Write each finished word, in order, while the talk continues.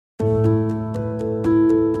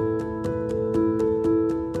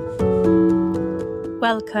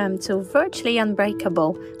welcome to Virtually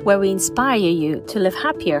Unbreakable, where we inspire you to live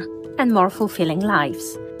happier and more fulfilling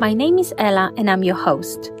lives. My name is Ella and I'm your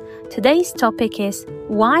host. Today's topic is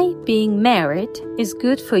why being married is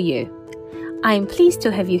good for you. I am pleased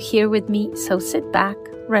to have you here with me, so sit back,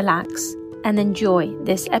 relax, and enjoy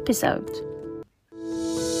this episode.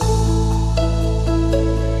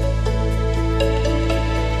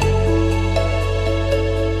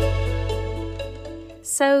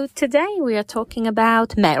 So today we are talking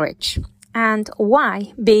about marriage and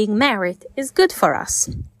why being married is good for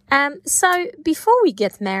us. So before we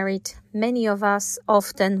get married, many of us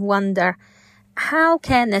often wonder, how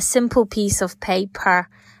can a simple piece of paper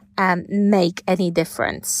make any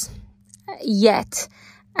difference? Yet,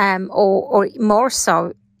 or more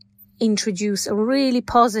so, introduce really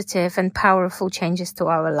positive and powerful changes to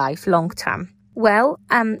our life long term. Well,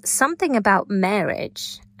 something about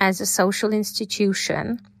marriage as a social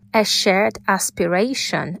institution, a shared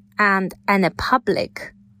aspiration, and a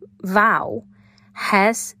public vow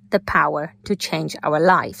has the power to change our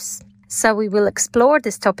lives. So we will explore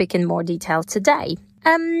this topic in more detail today.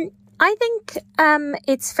 I think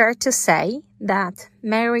it's fair to say that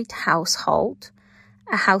married households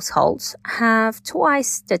have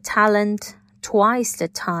twice the talent, twice the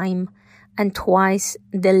time, and twice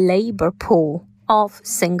the labor pool of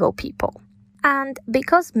single people. And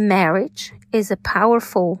because marriage is a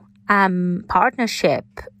powerful partnership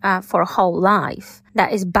for a whole life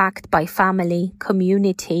that is backed by family,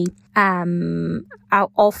 community, often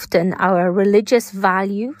our religious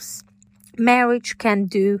values, marriage can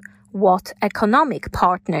do what economic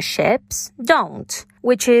partnerships don't,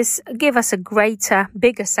 which is give us a greater,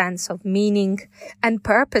 bigger sense of meaning and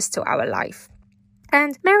purpose to our life.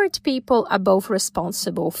 And married people are both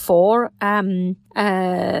responsible for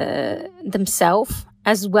themselves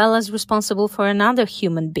as well as responsible for another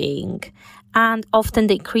human being. And often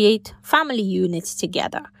they create family units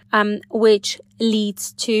together, which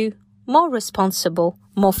leads to more responsible,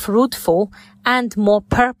 more fruitful, and more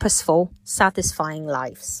purposeful, satisfying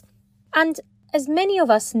lives. And as many of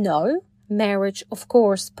us know, marriage, of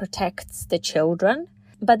course, protects the children,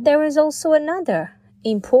 but there is also another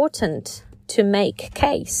important to make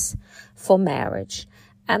case for marriage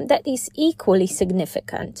that is equally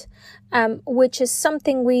significant, which is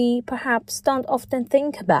something we perhaps don't often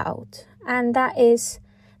think about, and that is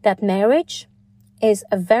that marriage is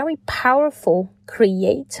a very powerful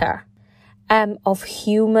creator of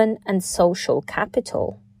human and social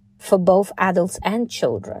capital for both adults and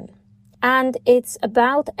children. And it's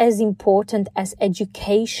about as important as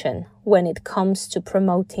education when it comes to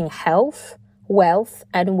promoting health, wealth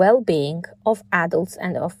and well-being of adults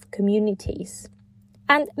and of communities.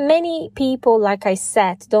 And many people, like I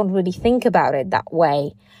said, don't really think about it that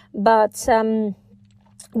way. But I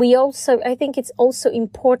think it's also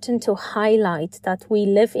important to highlight that we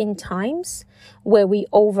live in times where we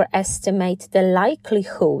overestimate the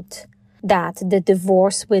likelihood that the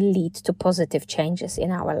divorce will lead to positive changes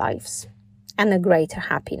in our lives and a greater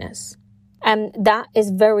happiness. And that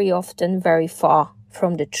is very often very far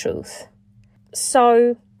from the truth.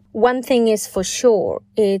 So one thing is for sure,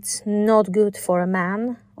 it's not good for a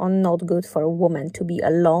man or not good for a woman to be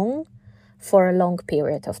alone for a long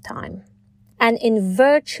period of time. And in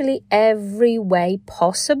virtually every way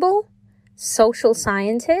possible, social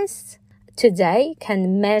scientists today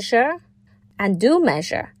can measure and do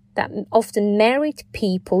measure that often married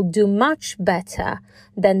people do much better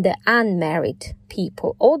than the unmarried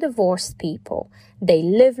people or divorced people. They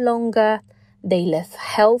live longer, they live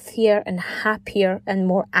healthier and happier and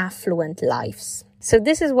more affluent lives. So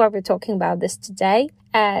this is why we're talking about this today,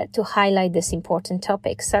 to highlight this important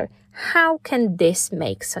topic. So how can this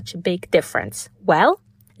make such a big difference? Well,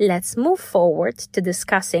 let's move forward to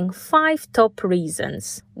discussing 5 top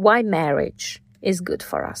reasons why marriage is good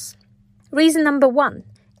for us. Reason number 1,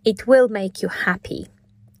 it will make you happy.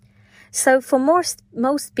 So for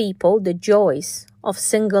most people, the joys of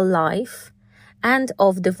single life and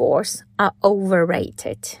of divorce are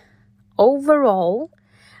overrated. Overall,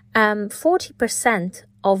 40%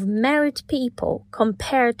 of married people,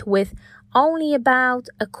 compared with only about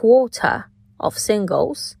a quarter of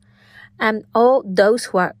singles, or those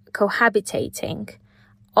who are cohabitating,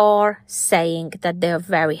 are saying that they're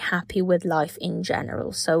very happy with life in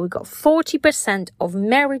general. So we got 40% of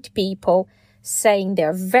married people saying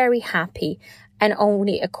they're very happy, and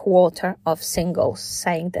only a quarter of singles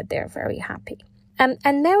saying that they're very happy.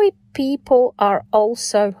 And married people are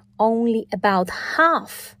also only about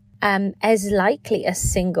half as likely as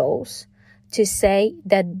singles to say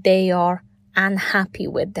that they are unhappy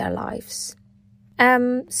with their lives.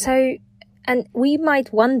 So And we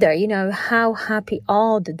might wonder, how happy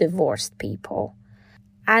are the divorced people?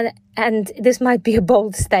 And this might be a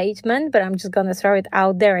bold statement, but I'm just going to throw it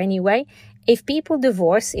out there anyway. If people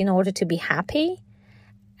divorce in order to be happy,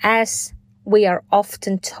 as we are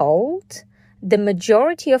often told, the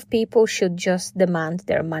majority of people should just demand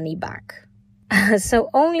their money back. So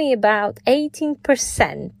only about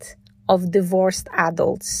 18% of divorced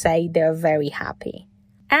adults say they're very happy.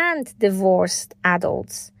 And divorced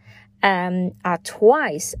adults are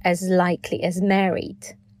twice as likely as married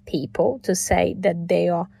people to say that they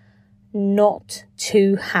are not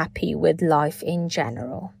too happy with life in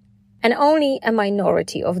general. And only a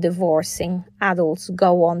minority of divorcing adults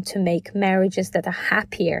go on to make marriages that are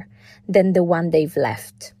happier than the one they've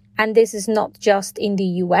left. And this is not just in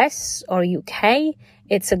the US or UK,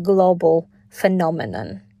 it's a global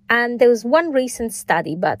phenomenon. And there was one recent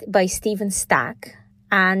study by Stephen Stack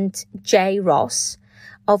and Jay Ross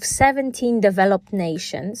of 17 developed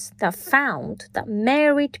nations that found that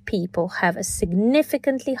married people have a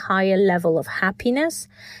significantly higher level of happiness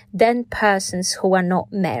than persons who are not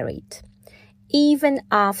married, even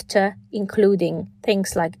after including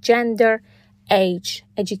things like gender, age,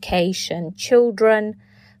 education, children,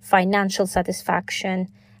 financial satisfaction,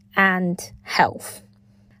 and health.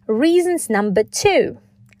 Reasons number 2,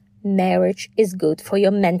 marriage is good for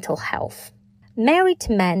your mental health. Married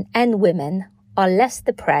men and women are less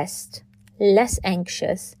depressed, less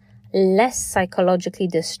anxious, less psychologically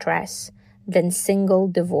distressed than single,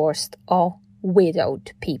 divorced, or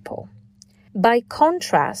widowed people. By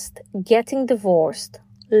contrast, getting divorced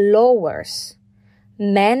lowers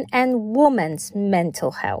men and women's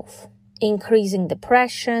mental health, increasing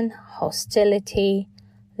depression, hostility,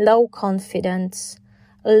 low confidence,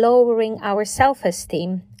 lowering our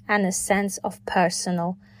self-esteem and a sense of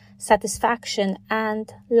personal satisfaction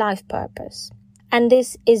and life purpose. And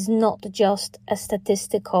this is not just a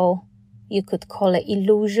statistical, you could call it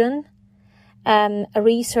illusion.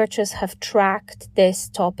 Researchers have tracked this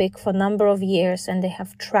topic for a number of years, and they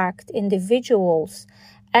have tracked individuals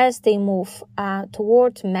as they move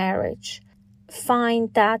towards marriage,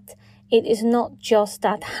 find that it is not just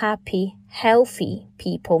that happy, healthy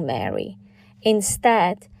people marry.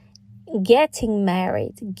 Instead, getting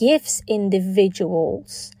married gives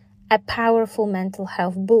individuals a powerful mental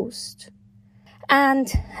health boost.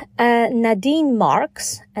 And Nadine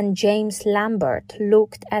Marks and James Lambert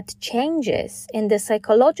looked at changes in the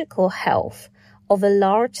psychological health of a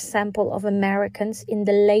large sample of Americans in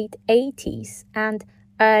the late 80s and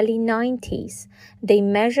early 90s. They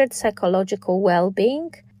measured psychological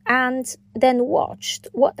well-being and then watched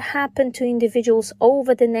what happened to individuals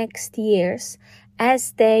over the next years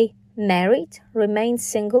as they married, remained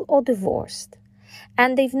single, or divorced.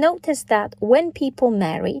 And they've noticed that when people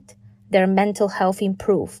married, their mental health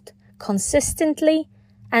improved consistently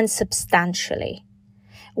and substantially.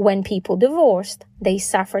 When people divorced, they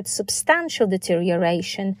suffered substantial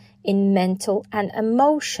deterioration in mental and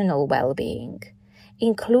emotional well-being,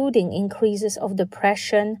 including increases of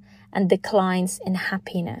depression and declines in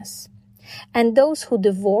happiness. And those who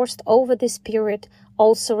divorced over this period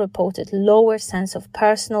also reported lower sense of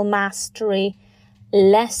personal mastery,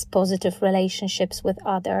 less positive relationships with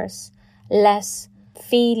others, less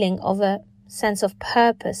feeling of a sense of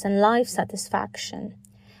purpose and life satisfaction,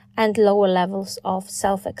 and lower levels of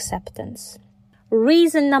self-acceptance.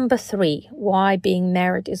 Reason number 3 why being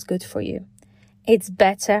married is good for you. It's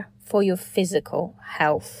better for your physical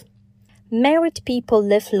health. Married people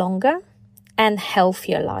live longer and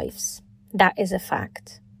healthier lives. That is a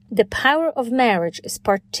fact. The power of marriage is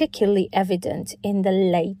particularly evident in the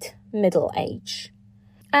late middle age.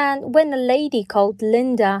 And when a lady called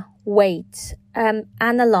Linda Waite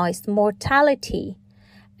analyzed mortality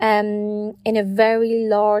in a very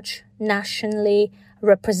large nationally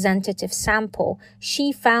representative sample,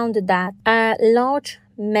 she found that a large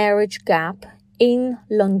marriage gap in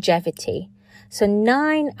longevity. So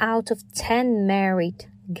 9 out of 10 married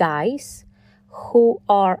guys who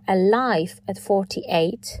are alive at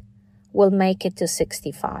 48 will make it to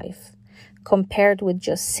 65, compared with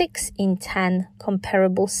just 6 in 10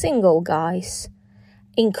 comparable single guys,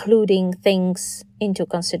 including things into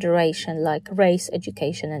consideration like race,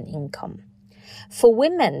 education, and income. For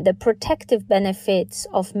women, the protective benefits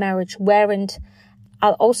of marriage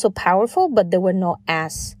are also powerful, but they were not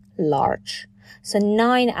as large. So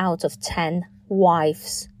 9 out of 10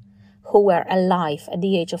 wives who were alive at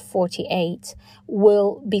the age of 48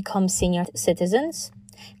 will become senior citizens,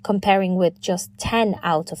 comparing with just 8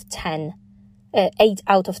 out of 10,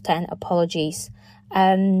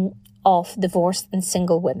 of divorced and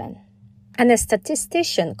single women. And a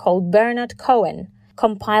statistician called Bernard Cohen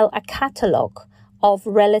compile a catalogue of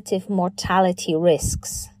relative mortality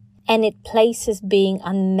risks, and it places being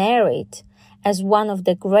unmarried as one of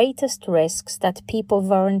the greatest risks that people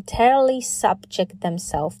voluntarily subject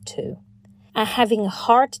themselves to. Having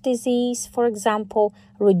heart disease, for example,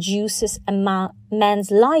 reduces a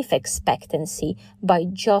man's life expectancy by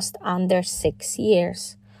just under 6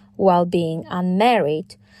 years, while being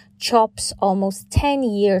unmarried chops almost 10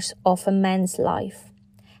 years off a man's life.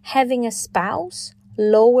 Having a spouse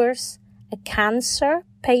lowers a cancer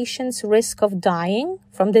patient's risk of dying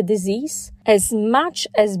from the disease as much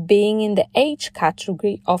as being in the age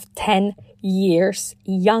category of 10 years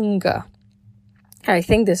younger. I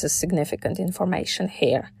think this is significant information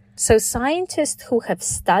here. So scientists who have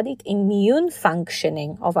studied immune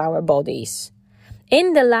functioning of our bodies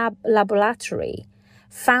in the laboratory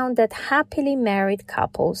found that happily married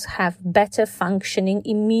couples have better functioning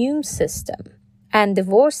immune system, and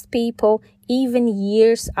divorced people, even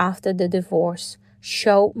years after the divorce,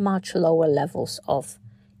 show much lower levels of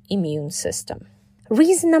immune system.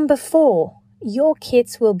 Reason number 4, your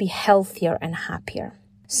kids will be healthier and happier.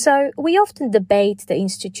 So we often debate the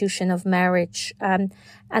institution of marriage, and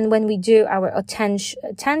when we do, our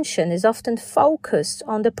attention is often focused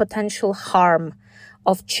on the potential harm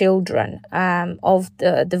of children of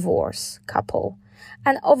the divorce couple.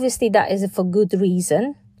 And obviously that is for good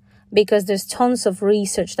reason, because there's tons of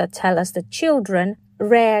research that tell us that children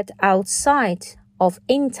reared outside of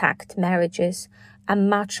intact marriages are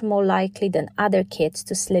much more likely than other kids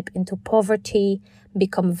to slip into poverty,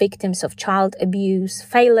 become victims of child abuse,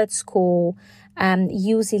 fail at school,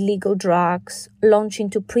 use illegal drugs, launch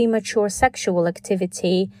into premature sexual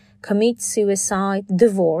activity, commit suicide,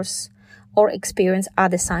 divorce, or experience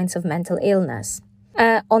other signs of mental illness.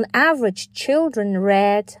 On average, children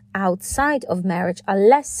reared outside of marriage are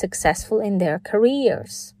less successful in their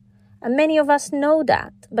careers. And many of us know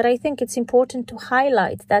that, but I think it's important to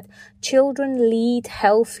highlight that children lead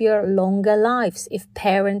healthier, longer lives if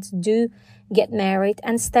parents do get married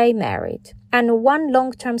and stay married. And one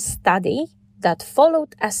long-term study that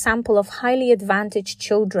followed a sample of highly advantaged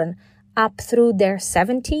children up through their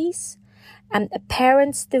 70s, and a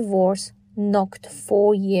parent's divorce knocked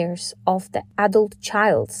 4 years off the adult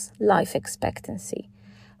child's life expectancy.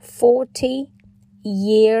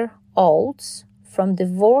 40-year-olds from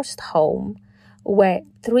divorced home were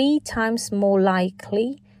 3 times more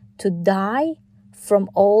likely to die from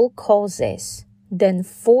all causes than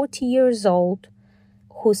 40 years old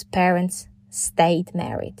whose parents stayed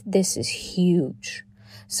married. This is huge.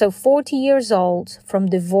 So 40 years old from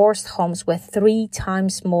divorced homes were 3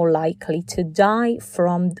 times more likely to die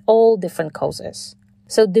from all different causes.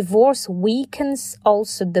 So divorce weakens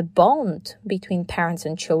also the bond between parents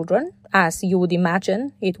and children, as you would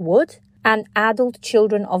imagine it would. And adult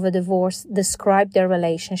children of a divorce describe their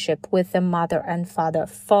relationship with their mother and father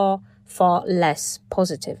far, far less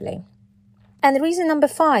positively. And reason number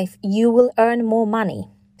 5, you will earn more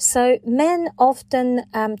money. So men often,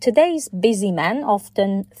 today's busy men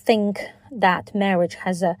often think that marriage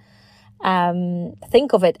has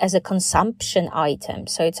think of it as a consumption item.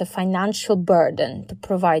 So it's a financial burden to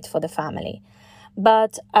provide for the family.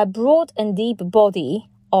 But a broad and deep body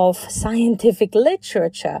of scientific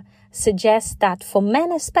literature suggests that for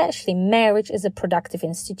men especially, marriage is a productive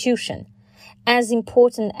institution, as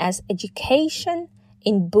important as education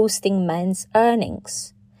in boosting men's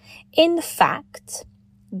earnings. In fact,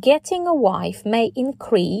 getting a wife may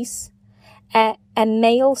increase a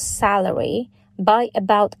male salary by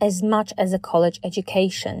about as much as a college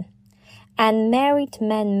education. And married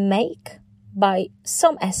men make, by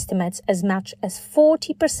some estimates, as much as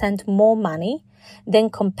 40% more money than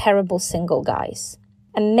comparable single guys.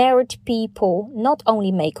 And married people not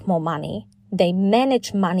only make more money, they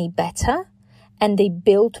manage money better and they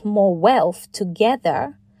build more wealth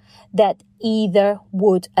together that either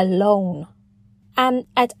would alone. And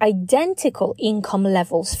at identical income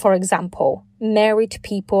levels, for example, married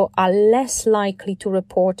people are less likely to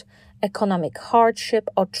report economic hardship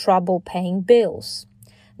or trouble paying bills.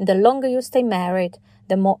 The longer you stay married,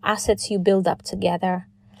 the more assets you build up together.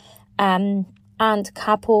 And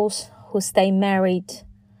couples who stay married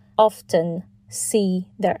often see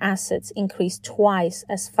their assets increase twice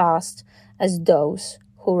as fast as those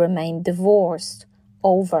who remain divorced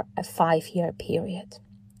over a 5-year period.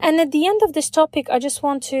 And at the end of this topic, I just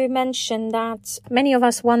want to mention that many of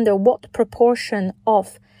us wonder what proportion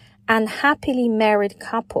of unhappily married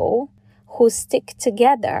couple who stick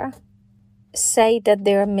together say that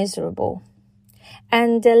they're miserable.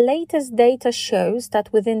 And the latest data shows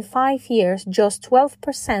that within 5 years, just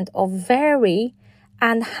 12% of very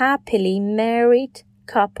unhappily married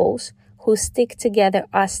couples who stick together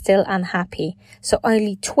are still unhappy. So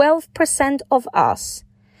only 12% of us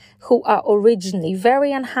who are originally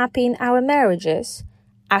very unhappy in our marriages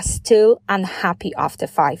are still unhappy after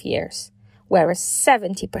 5 years, whereas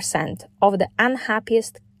 70% of the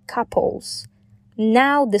unhappiest couples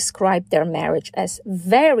now describe their marriage as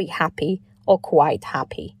very happy or quite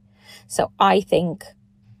happy. So I think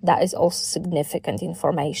that is also significant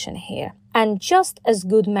information here. And just as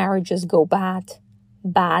good marriages go bad,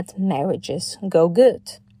 bad marriages go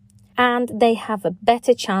good. And they have a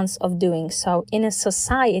better chance of doing so in a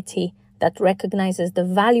society that recognizes the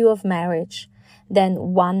value of marriage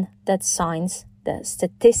than one that signs the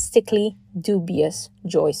statistically dubious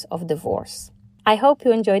joys of divorce. I hope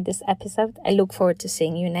you enjoyed this episode. I look forward to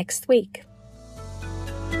seeing you next week.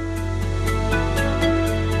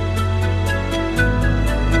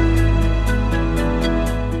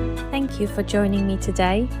 Thank you for joining me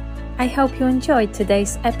today. I hope you enjoyed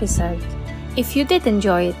today's episode. If you did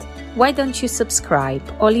enjoy it, why don't you subscribe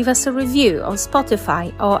or leave us a review on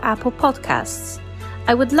Spotify or Apple Podcasts?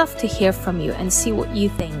 I would love to hear from you and see what you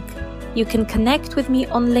think. You can connect with me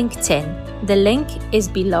on LinkedIn. The link is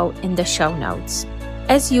below in the show notes.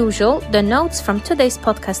 As usual, the notes from today's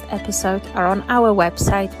podcast episode are on our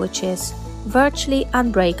website, which is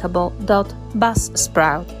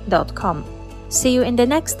virtuallyunbreakable.buzzsprout.com. See you in the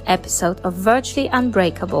next episode of Virtually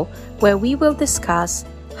Unbreakable, where we will discuss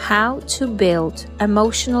how to build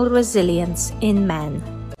emotional resilience in men.